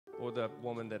for the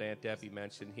woman that Aunt Debbie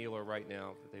mentioned. Heal her right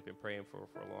now, that they've been praying for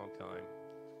a long time.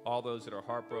 All those that are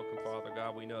heartbroken, Father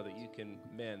God, we know that you can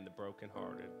mend the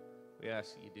brokenhearted. We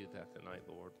ask that you do that tonight,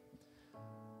 Lord.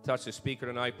 Touch the speaker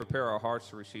tonight. Prepare our hearts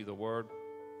to receive the word.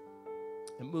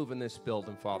 And move in this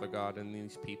building, Father God, and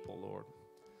these people, Lord.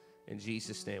 In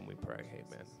Jesus' name we pray.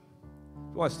 Amen.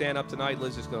 If you want to stand up tonight,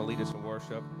 Liz is going to lead us in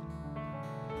worship.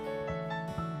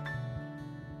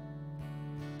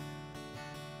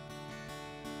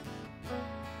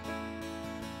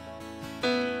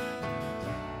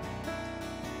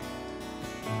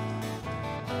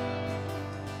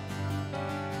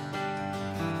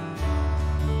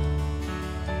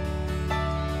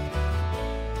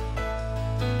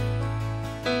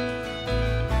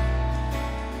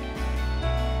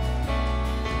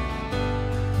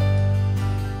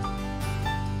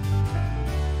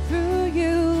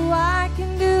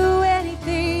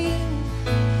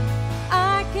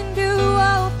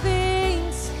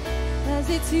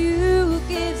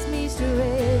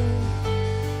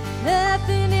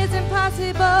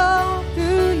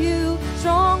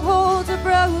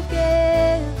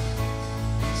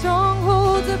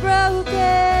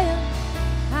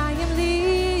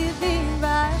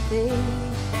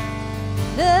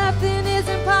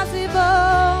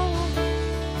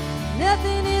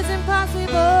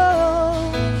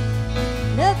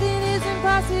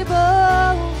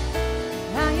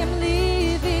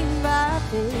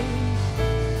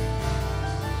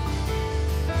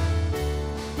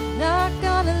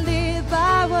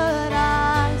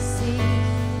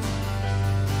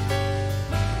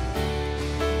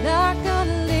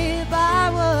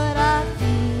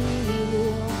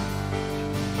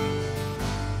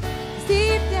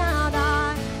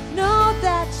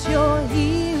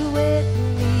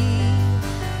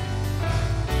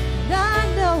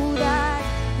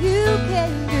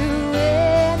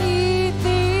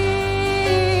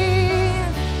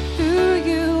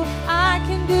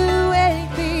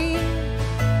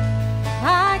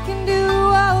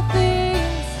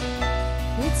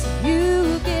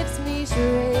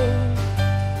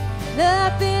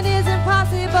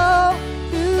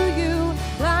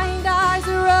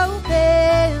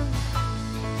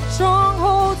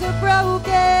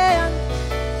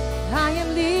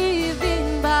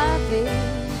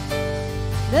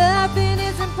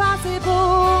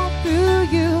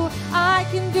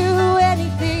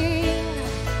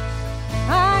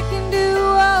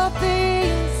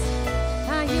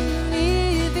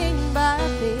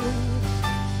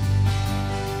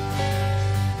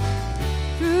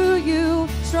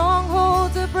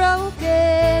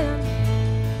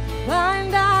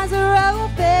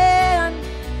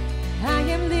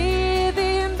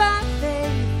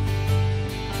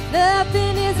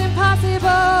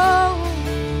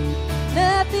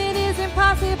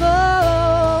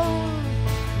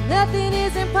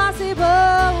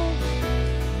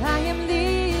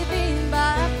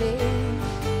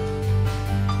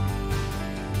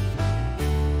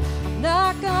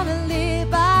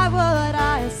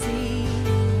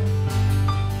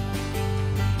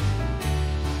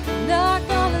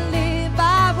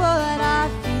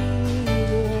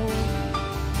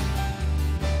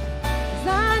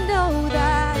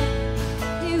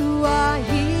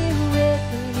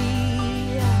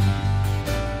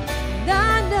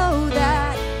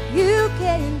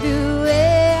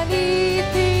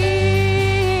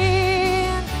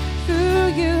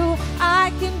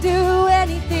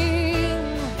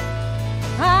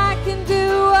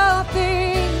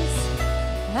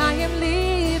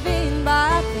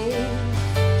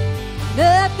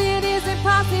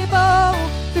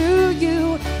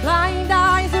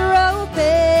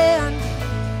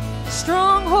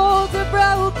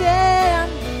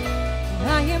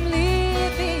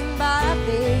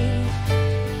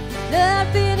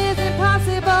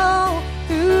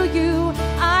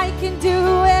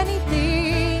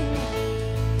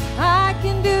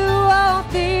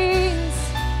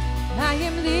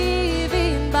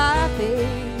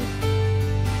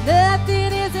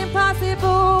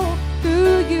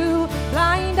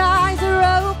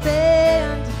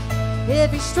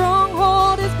 Every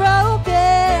stronghold is broken.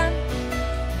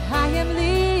 I am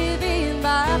living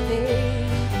by faith.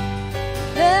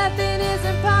 Nothing is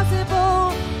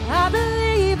impossible. I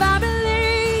believe, I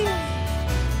believe.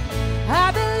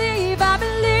 I believe, I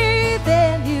believe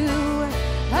in you.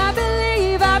 I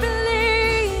believe, I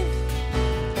believe.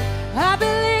 I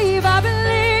believe, I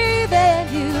believe in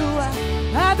you.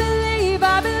 I believe,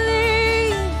 I believe.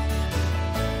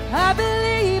 I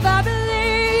believe, I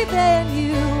believe in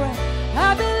you.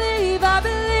 I believe, I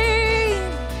believe.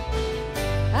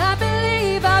 I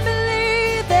believe, I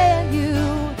believe in you.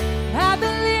 I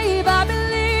believe,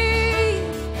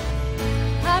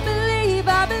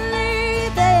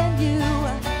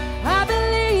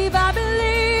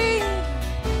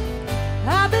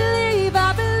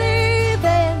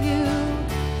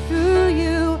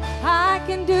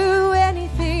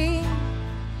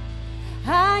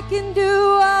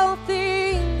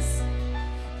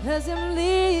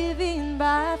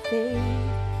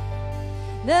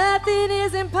 Nothing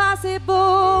is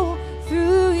impossible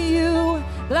through you.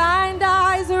 Blind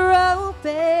eyes are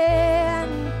open,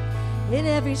 and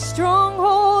every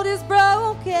stronghold is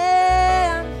broken.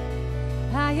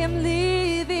 I am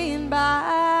living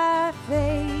by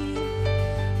faith.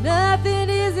 Nothing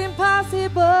is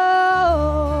impossible.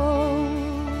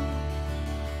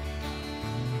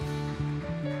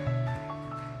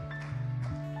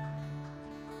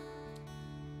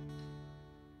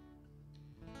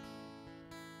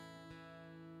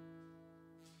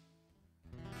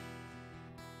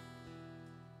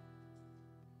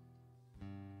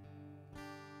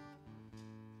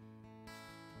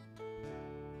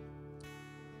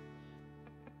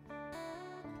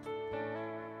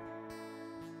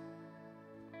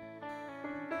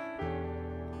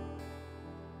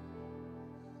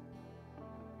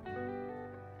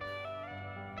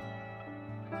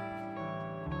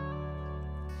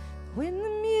 When the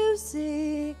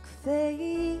music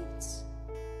fades,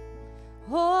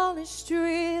 all is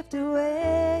stripped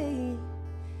away.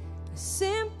 I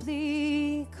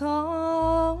simply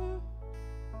come,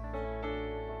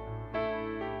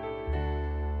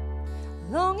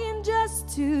 longing just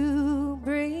to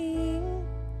bring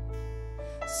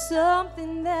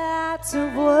something that's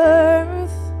of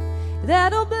worth,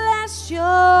 that'll bless your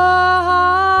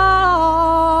heart.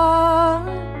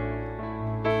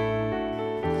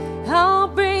 I'll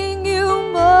bring you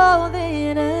more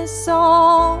than a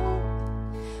song,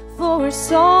 for a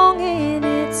song in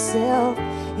itself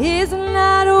is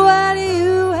not what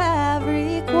you have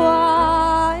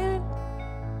required.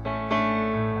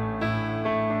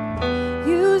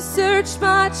 You search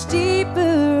much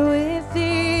deeper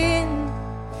within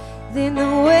than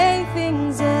the way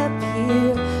things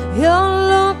appear. You're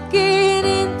looking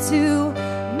into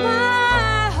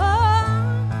my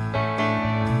heart.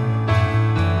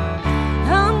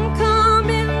 I'm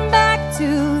coming back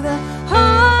to the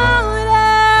heart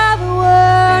of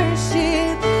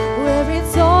worship, where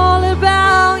it's all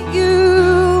about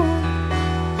you.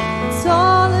 It's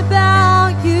all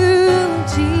about you,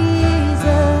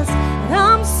 Jesus. And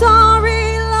I'm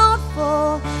sorry, Lord,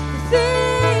 for the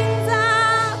things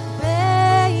I've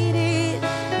made it,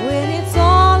 when it's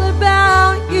all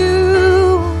about you.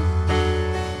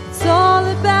 It's all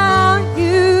about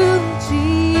you,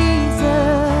 Jesus.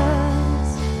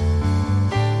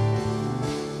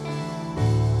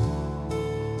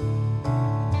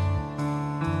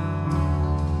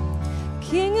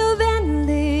 King of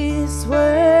endless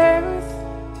worth,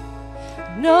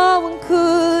 no one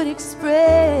could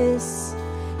express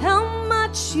how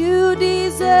much you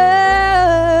deserve.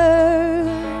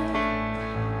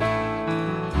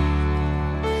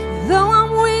 Though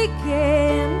I'm weak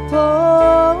and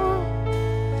poor,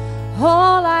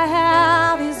 all I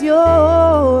have is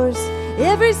yours,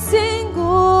 every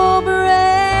single breath.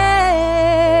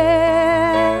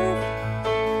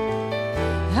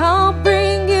 I'll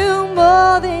bring you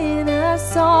more than a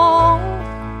song,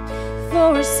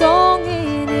 for a song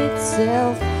in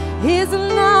itself is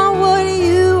not what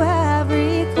you have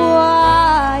required.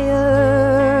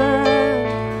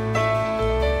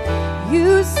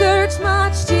 You search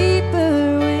much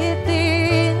deeper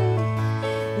within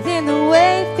than the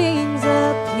way things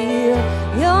appear.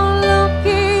 You're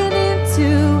looking into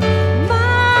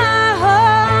my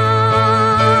heart.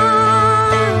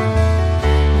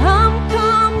 I'm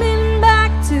coming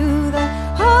back to the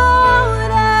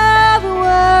heart of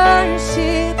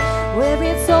worship, where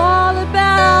it's all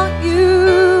about you.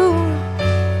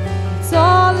 It's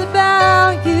all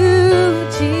about you,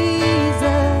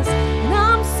 Jesus. And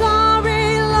I'm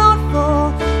sorry, Lord,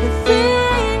 for the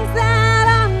things that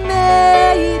I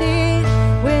made it,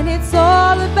 when it's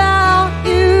all about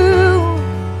you.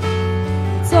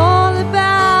 It's all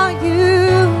about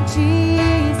you,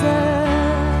 Jesus.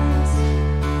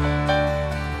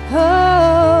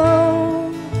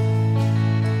 Oh,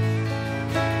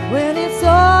 when it's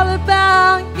all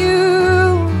about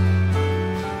you,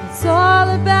 it's all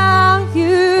about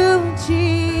you,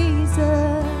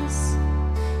 Jesus.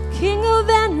 King of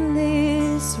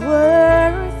endless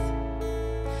worth,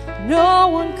 no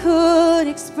one could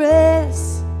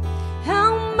express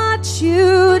how much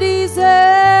you deserve.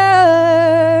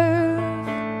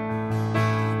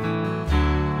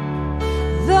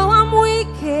 Though I'm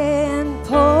weak and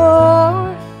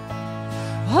poor,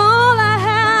 all I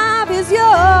have is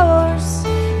yours,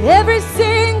 every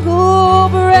single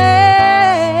breath.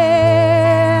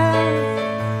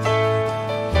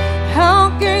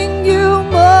 I'll bring you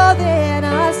more than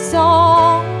a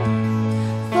song,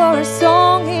 for a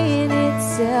song in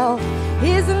itself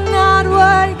is not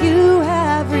what you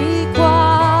have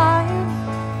required.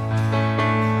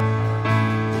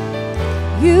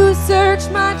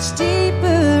 much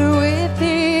deeper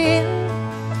within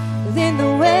than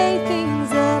the way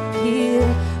things appear.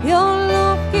 You're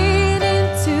looking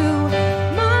into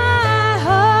my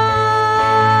heart.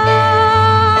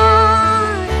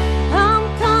 I'm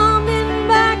coming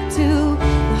back to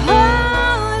the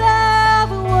heart of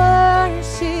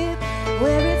worship,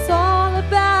 where it's all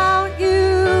about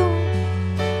you.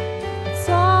 It's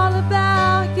all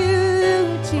about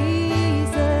you,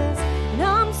 Jesus. And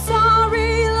I'm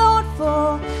sorry, Lord,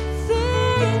 for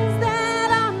things that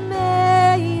I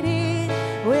made it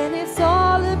when it's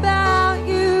all about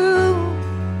you.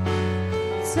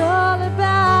 It's all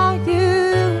about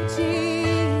you,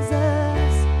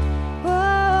 Jesus.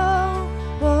 Oh,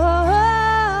 oh,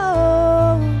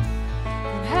 oh.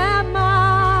 You can have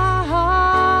my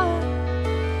heart.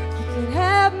 You can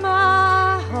have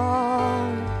my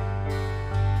heart.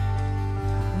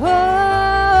 Oh,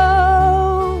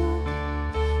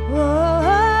 oh,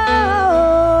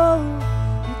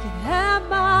 you can have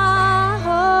my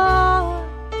heart,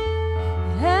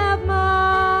 have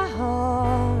my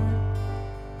heart.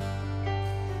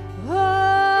 Oh,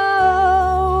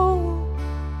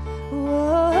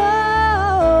 oh,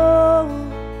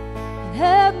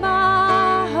 have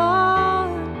my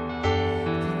heart,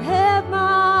 have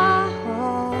my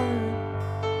heart.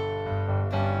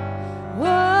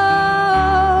 Whoa,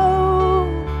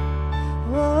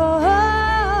 whoa,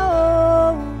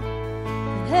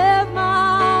 have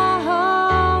my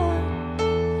heart,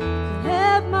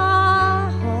 have my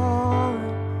heart.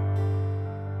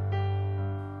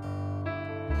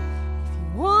 If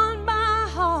you want my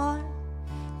heart,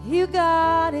 you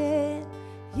got it,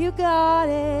 you got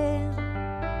it.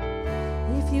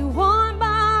 If you want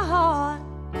my heart,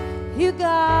 you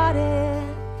got it,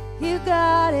 you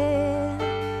got it.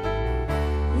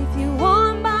 If you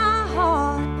want my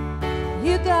heart,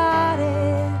 you got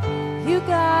it, you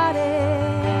got it.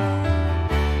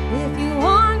 If you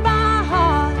want my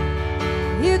heart,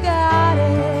 you got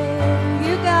it,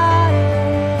 you got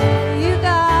it, you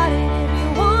got it. If you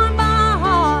want my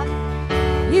heart,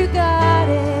 you got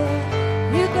it,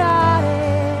 you got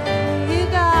it, you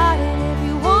got it. If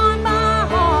you want my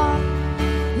heart,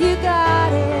 you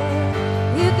got it,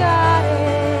 you got it,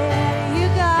 you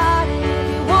got it. If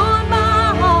you want my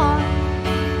heart,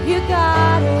 you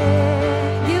got it,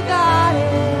 you got it,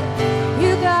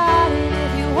 you got it.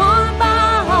 If you want my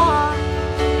heart,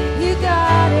 you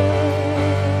got it.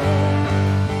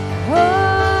 Oh,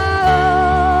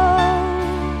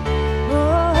 oh,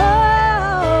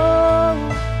 oh,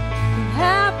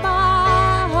 have my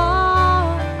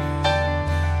heart,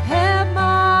 have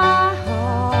my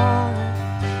heart.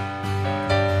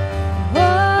 Oh,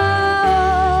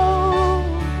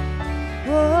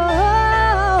 oh,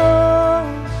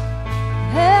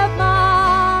 have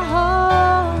my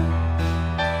heart,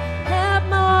 have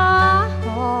my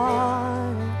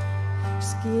heart.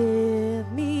 Just give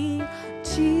me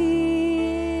Jesus.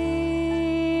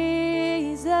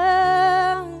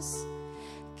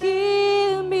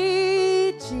 Give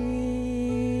me Jesus.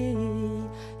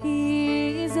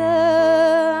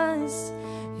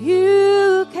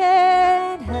 You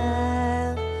can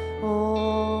have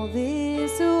all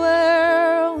this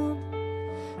world.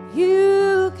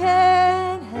 You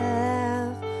can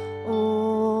have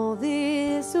all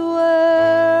this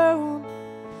world.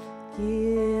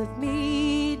 Give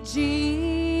me Jesus.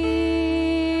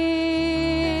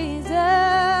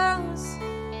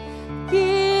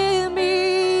 Give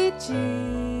me Jesus.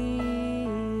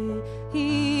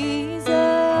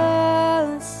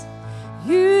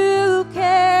 You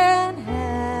can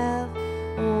have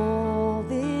all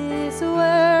this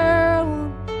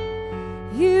world.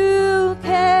 You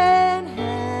can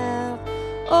have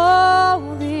all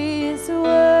this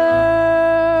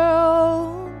world.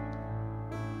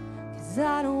 'Cause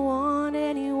I don't want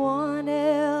anyone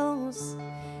else,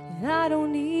 and I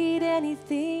don't need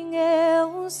anything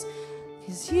else.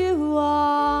 'Cause you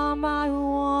are my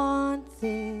one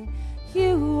thing.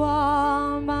 You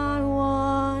are my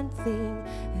one thing,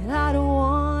 and I don't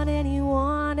want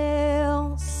anyone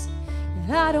else,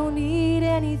 and I don't need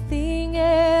anything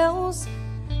else.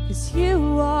 'Cause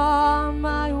you are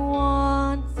my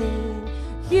one thing.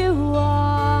 You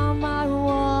are my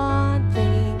one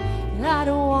thing, and I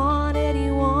don't want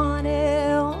anyone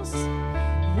else,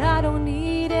 and I don't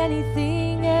need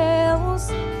anything else.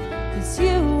 'Cause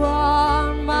you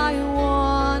are my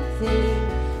one thing.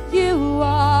 You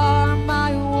are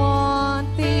my one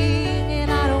thing, and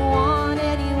I don't want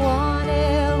anyone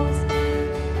else,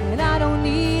 and I don't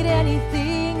need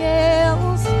anything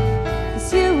else. 'Cause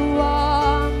you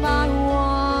are my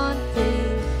one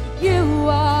thing. You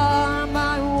are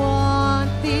my one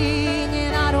thing,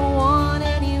 and I don't want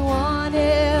anyone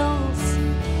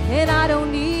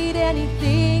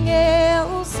anything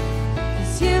else,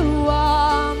 'cause you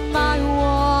are my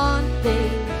one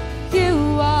thing.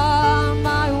 You are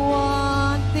my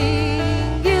one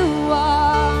thing. You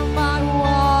are my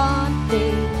one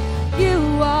thing.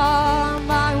 You are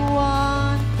my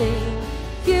one thing.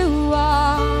 You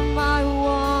are my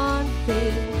one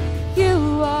thing.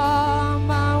 You are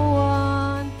my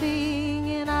one thing.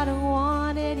 And I don't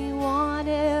want anyone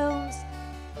else.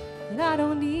 And I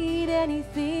don't need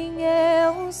anything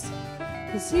else.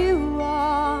 'Cause you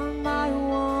are my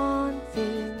one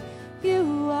thing.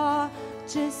 You are,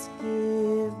 just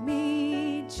give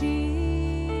me Jesus.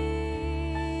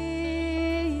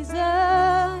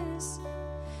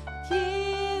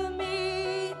 Give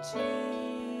me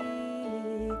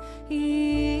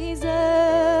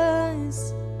Jesus.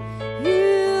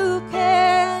 You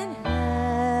can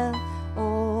have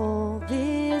all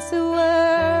this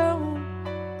world.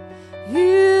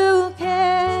 You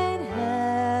can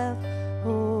have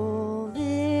all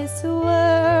this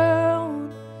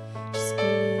world. Just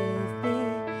give me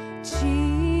Jesus.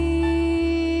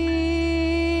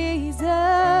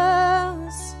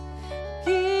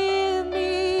 Give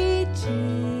me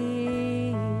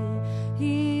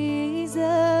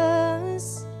Jesus.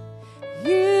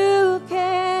 You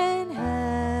can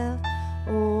have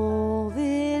all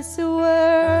this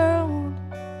world.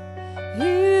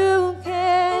 You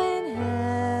can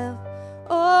have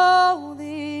all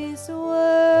this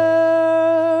world.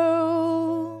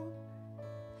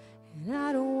 And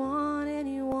I don't want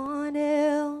anyone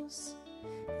else.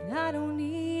 And I don't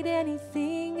need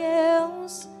anything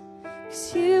else.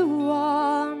 'Cause you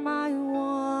are my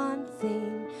one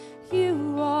thing. You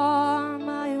are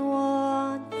my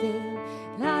one thing.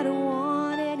 And I don't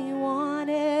want anyone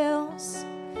else.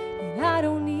 And I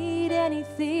don't need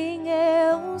anything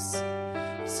else.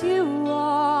 'Cause you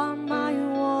are my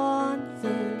one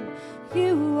thing.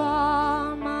 You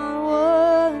are my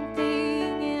one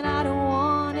thing. And I don't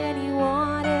want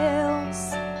anyone else.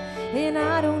 And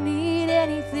I don't need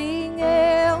anything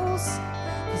else.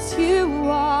 'Cause you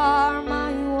are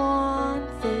my one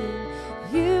thing.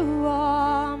 You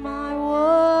are my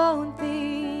one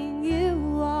thing. You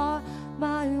are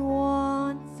my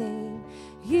one thing.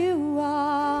 You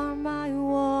are my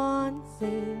one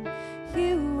thing.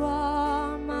 You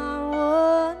are my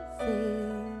one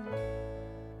thing.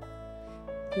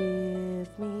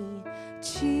 Give me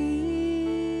Jesus.